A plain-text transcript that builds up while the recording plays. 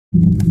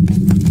Ability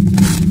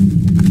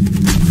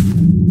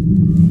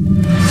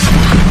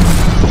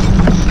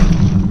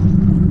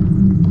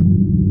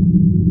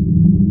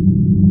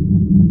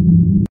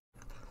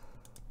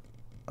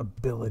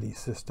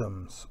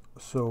systems.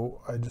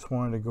 So I just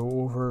wanted to go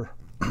over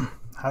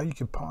how you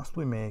could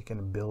possibly make an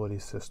ability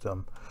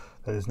system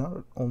that is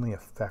not only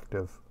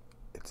effective,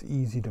 it's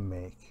easy to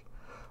make.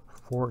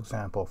 For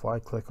example, if I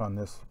click on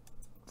this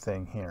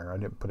thing here, I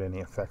didn't put any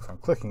effects on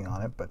clicking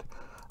on it, but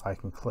I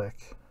can click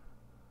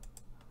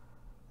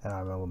and I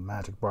have a little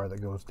magic bar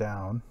that goes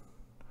down.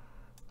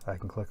 I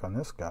can click on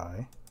this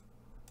guy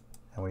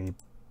and we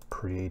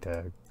create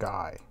a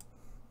guy,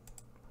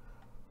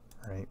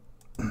 right?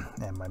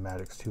 And my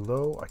magic's too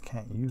low, I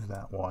can't use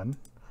that one,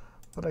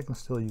 but I can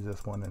still use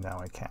this one, and now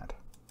I can't.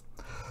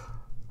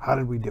 How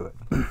did we do it?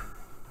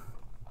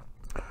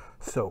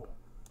 So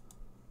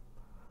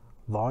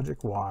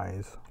logic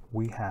wise,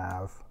 we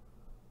have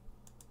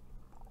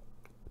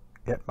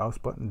get mouse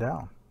button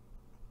down.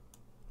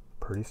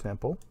 Pretty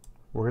simple.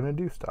 We're going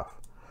to do stuff.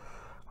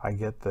 I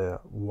get the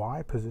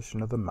Y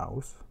position of the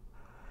mouse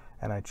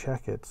and I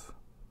check its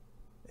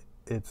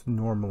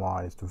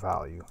normalized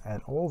value,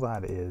 and all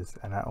that is,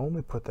 and I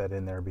only put that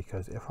in there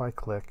because if I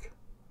click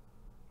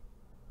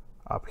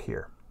up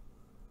here,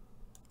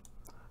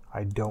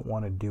 I don't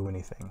want to do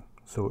anything.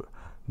 So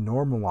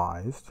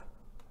normalized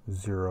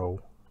 0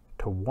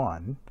 to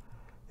 1,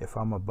 if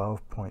I'm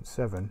above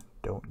 0.7,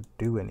 don't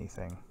do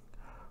anything.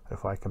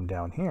 If I come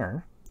down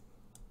here,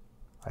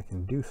 I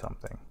can do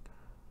something.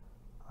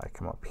 I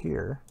come up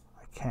here,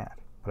 I can't,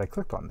 but I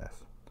clicked on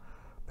this.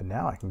 But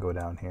now I can go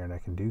down here and I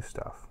can do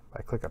stuff. If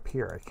I click up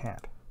here, I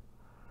can't.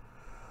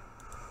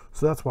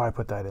 So that's why I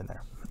put that in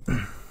there.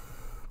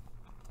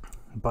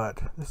 But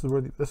this is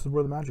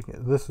where the magic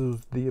is. This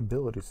is the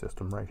ability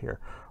system right here.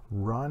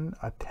 Run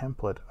a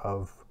template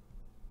of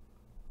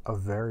a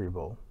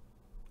variable,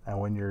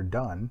 and when you're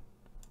done,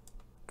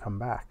 come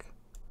back.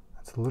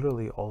 That's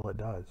literally all it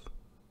does.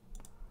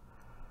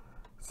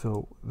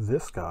 So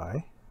this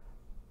guy,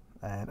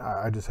 and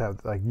I just have,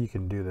 like, you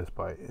can do this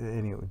by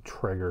any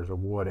triggers or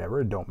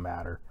whatever, it don't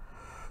matter.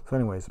 So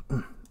anyways,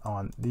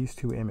 on these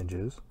two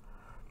images,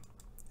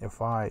 if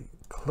I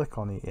click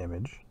on the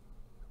image,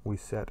 we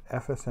set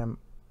FSM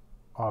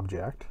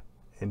object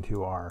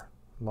into our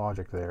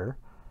logic there.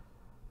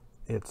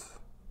 Its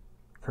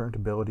current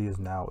ability is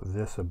now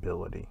this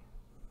ability.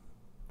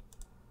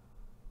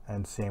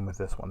 And same with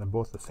this one, they're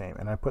both the same,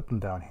 and I put them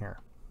down here.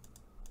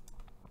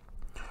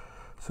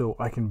 So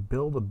I can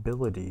build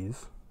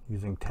abilities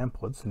using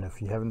templates, and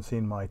if you haven't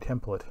seen my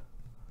template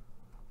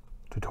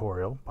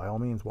tutorial, by all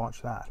means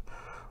watch that.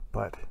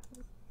 But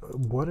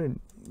what a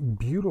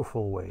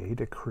beautiful way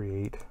to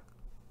create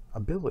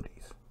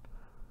abilities.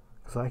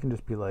 Because I can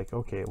just be like,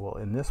 okay, well,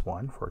 in this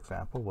one, for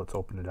example, let's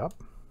open it up.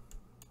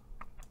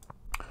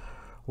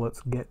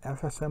 Let's get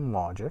FSM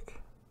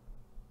logic,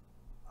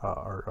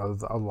 or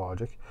a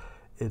logic.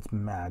 It's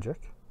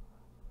magic.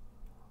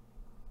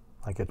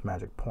 Like it's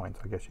magic points,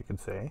 I guess you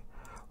could say.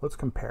 Let's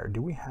compare.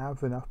 Do we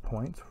have enough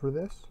points for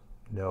this?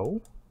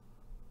 No.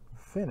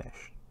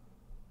 Finished.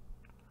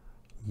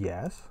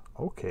 Yes.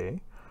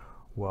 Okay.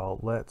 Well,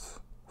 let's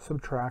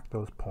subtract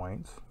those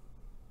points.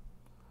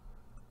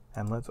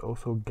 And let's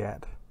also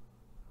get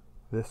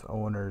this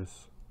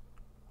owner's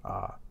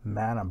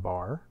mana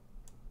bar,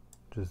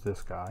 which is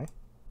this guy.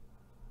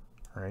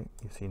 Right?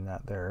 You've seen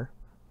that there.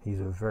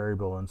 He's a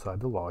variable inside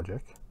the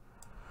logic.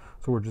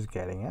 So we're just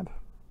getting it.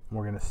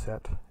 We're going to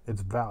set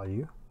its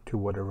value to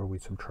whatever we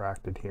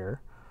subtracted here.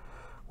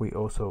 We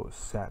also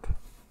set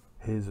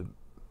his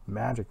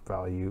magic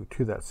value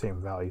to that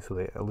same value so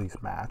they at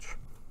least match.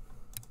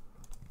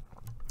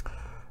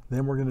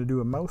 Then we're going to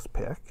do a mouse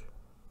pick,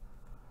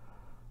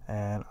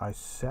 and I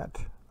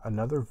set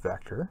another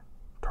vector,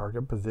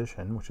 target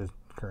position, which is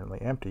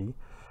currently empty,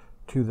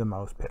 to the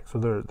mouse pick, so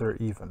they're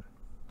even.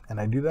 And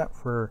I do that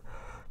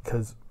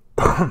because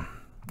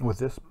with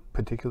this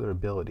particular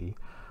ability,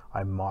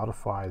 I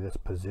modify this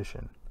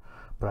position,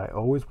 but I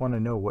always want to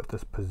know what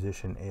this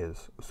position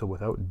is. So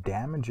without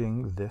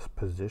damaging this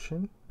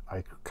position,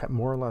 I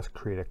more or less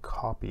create a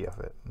copy of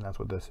it, and that's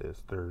what this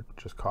is. They're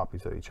just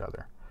copies of each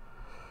other.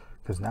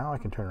 Because now I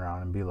can turn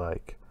around and be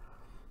like,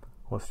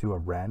 let's do a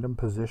random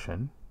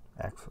position,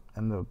 X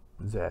and the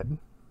Z,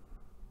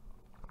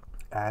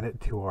 add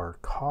it to our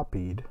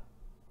copied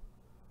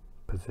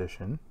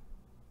position,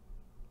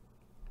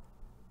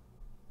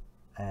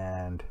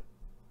 and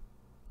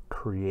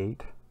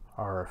create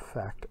our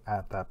effect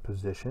at that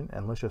position.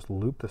 And let's just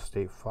loop the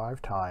state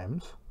 5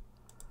 times,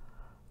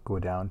 go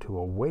down to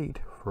a wait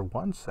for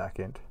 1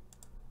 second,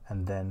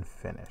 and then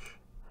finish.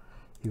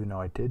 Even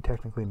though I did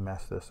technically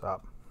mess this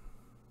up,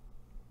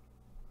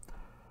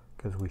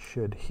 because we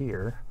should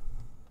here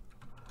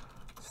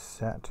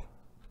set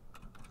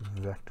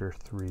vector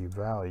 3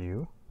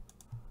 value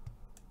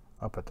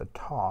up at the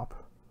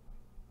top.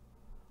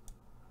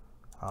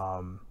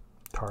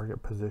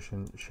 Target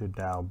position should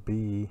now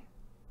be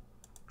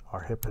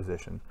our hip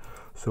position.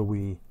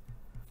 So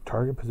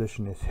target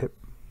position is hip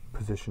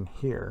position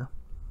here.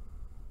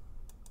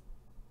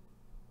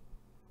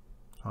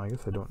 Oh, I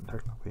guess I don't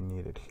technically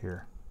need it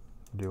here,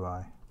 do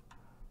I?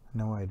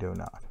 No, I do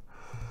not.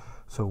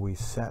 So we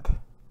set,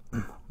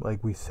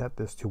 we set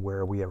this to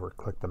where we ever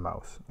click the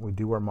mouse. We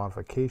do our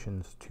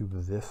modifications to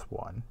this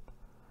one.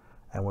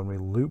 And when we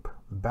loop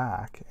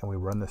back and we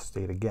run this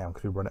state again,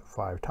 because we run it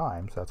 5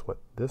 times, that's what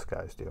this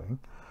guy's doing,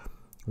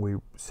 we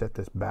set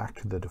this back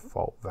to the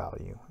default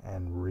value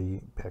and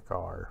re-pick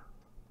our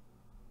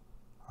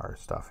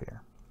stuff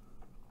here.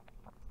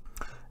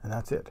 And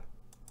that's it.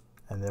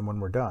 And then when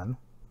we're done,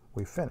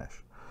 we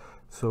finish.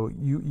 So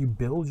you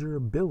build your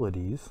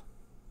abilities.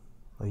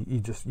 You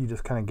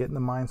just kind of get in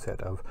the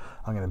mindset of,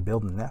 I'm going to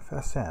build an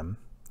FSM,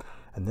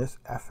 and this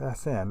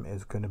FSM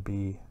is going to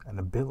be an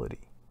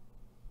ability.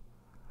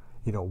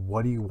 You know,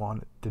 what do you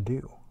want it to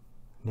do?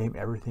 Name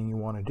everything you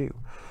want to do.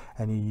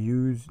 And you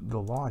use the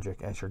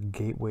logic as your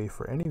gateway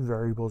for any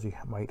variables you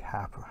might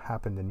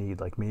happen to need.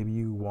 Like maybe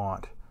you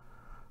want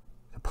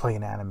to play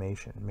an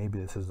animation. Maybe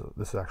this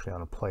is actually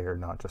on a player,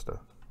 not just an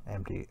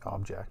empty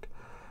object.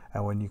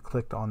 And when you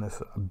clicked on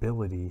this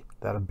ability,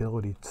 that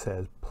ability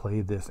says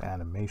play this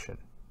animation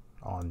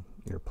on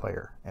your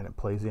player. And it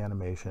plays the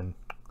animation,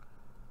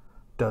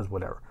 does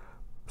whatever.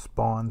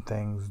 Spawn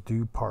things,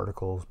 do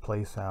particles,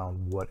 play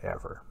sound,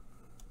 whatever.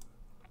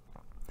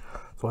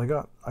 So I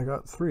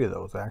got 3 of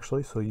those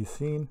actually. So you've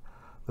seen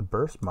the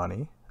burst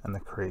money and the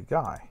create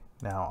guy.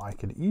 Now I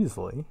could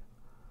easily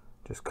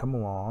just come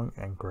along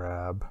and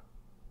grab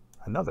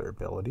another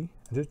ability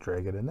and just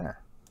drag it in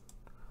there.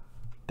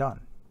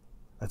 Done.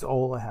 That's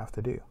all I have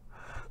to do.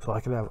 So I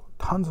could have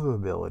tons of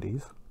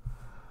abilities,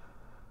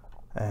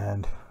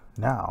 and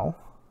now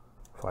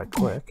if I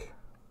click,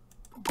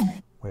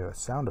 we have a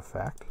sound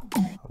effect,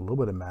 a little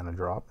bit of mana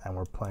drop, and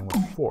we're playing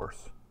with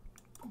force.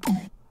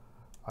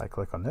 I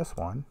click on this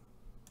one,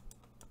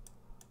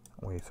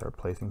 we start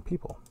placing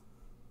people.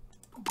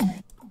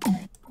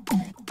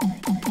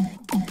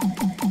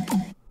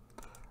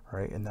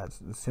 Right, and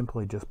that's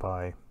simply just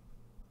by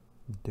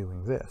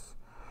doing this.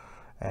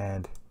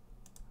 And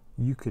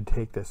you could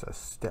take this a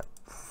step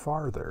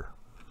farther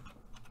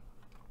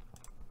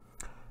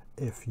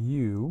if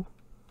you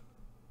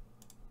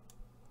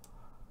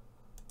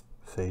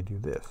say do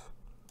this.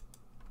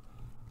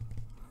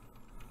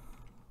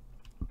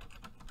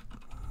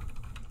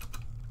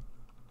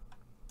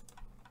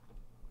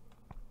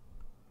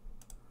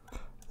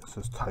 This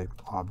is type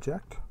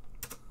object,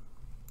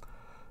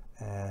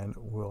 and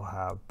we'll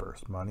have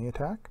burst money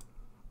attack,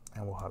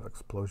 and we'll have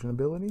explosion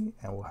ability,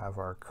 and we'll have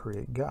our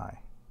create guy.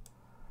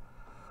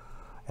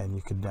 And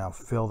you can now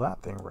fill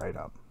that thing right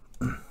up.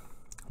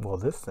 Well,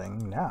 this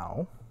thing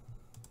now,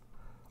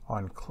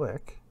 on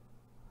click,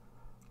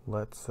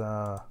 let's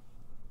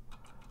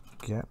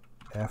get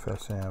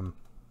FSM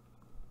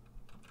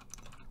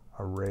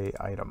array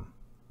item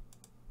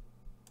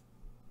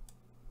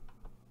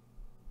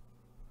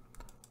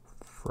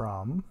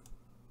from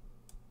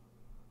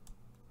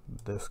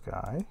this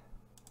guy,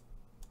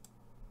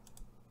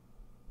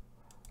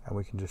 and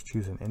we can just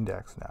choose an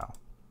index now.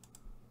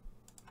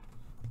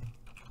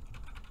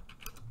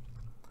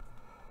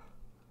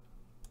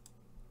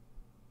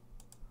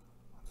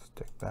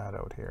 Stick that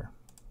out here,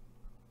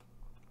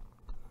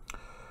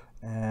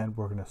 and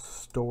we're going to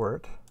store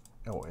it.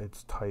 Oh,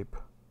 it's type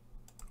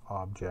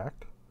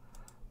object.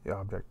 The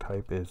object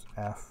type is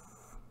F.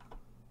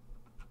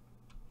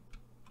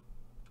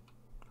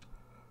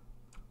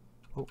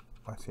 Oh,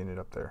 I seen it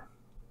up there.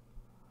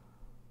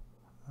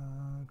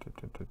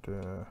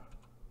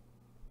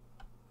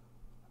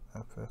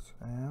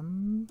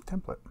 FSM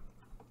template.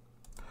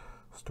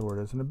 Store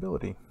it as an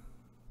ability,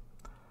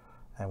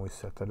 and we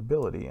set that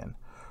ability in.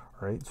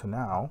 Right, so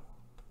now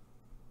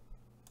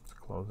let's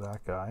close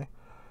that guy.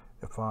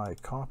 If I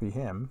copy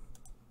him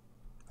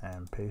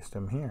and paste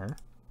him here,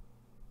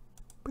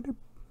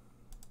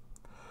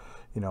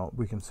 you know,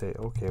 we can say,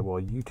 okay, well,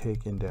 you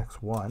take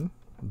index 1.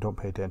 Don't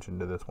pay attention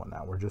to this one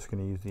now. We're just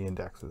going to use the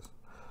indexes.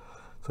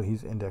 So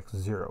he's index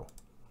 0.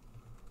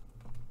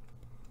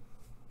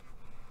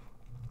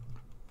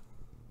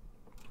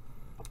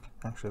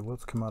 Actually,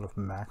 let's come out of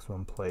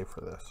maximum play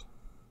for this.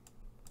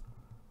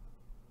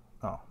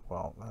 Oh,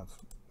 well, that's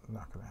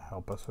not going to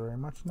help us very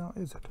much now,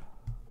 is it?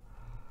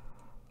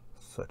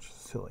 Such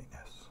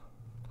silliness.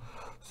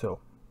 So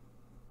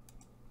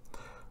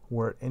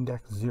we're at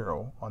index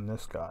 0 on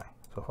this guy.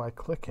 So if I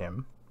click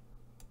him,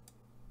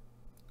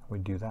 we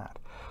do that.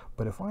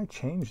 But if I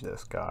change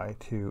this guy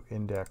to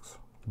index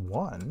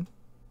 1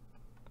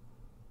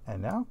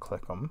 and now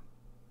click him,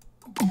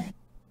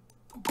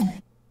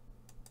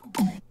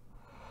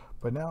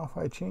 but now if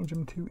I change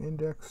him to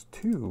index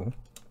 2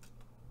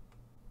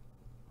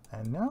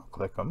 and now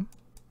click him,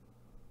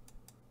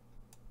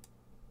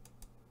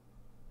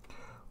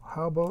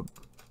 how about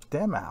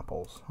them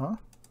apples, huh?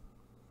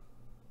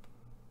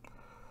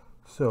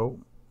 So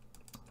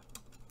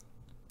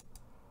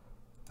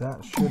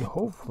that should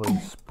hopefully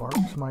spark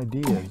some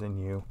ideas in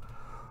you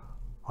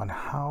on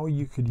how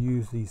you could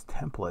use these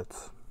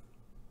templates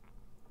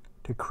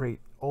to create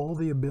all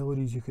the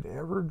abilities you could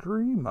ever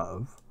dream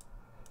of,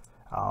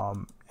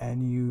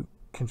 and you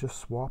can just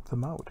swap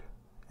them out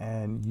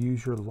and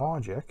use your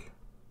logic.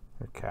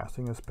 You're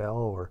casting a spell,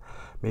 or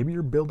maybe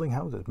you're building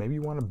houses. Maybe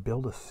you want to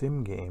build a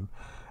sim game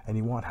and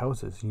you want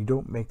houses. You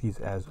don't make these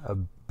as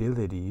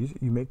abilities,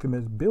 you make them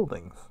as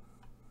buildings,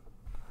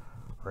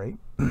 right?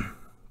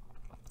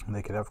 And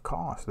they could have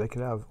costs, they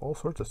could have all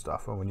sorts of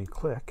stuff. And when you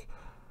click,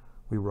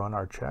 we run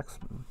our checks,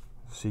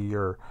 see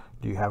do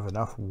you have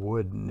enough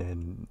wood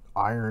and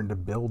iron to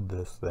build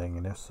this thing,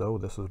 and if so,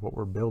 this is what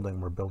we're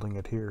building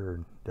it here,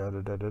 and da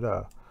da da da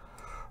da,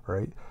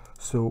 right?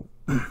 So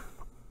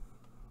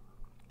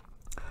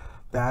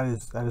that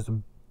is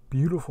a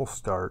beautiful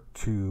start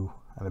to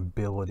an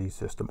ability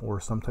system, or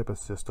some type of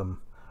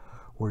system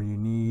where you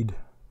need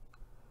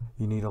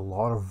a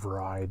lot of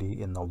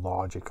variety in the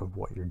logic of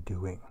what you're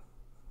doing,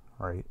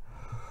 right?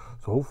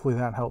 So hopefully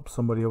that helps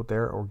somebody out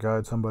there, or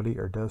guides somebody,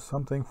 or does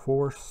something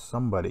for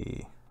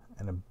somebody,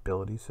 an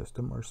ability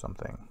system or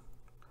something.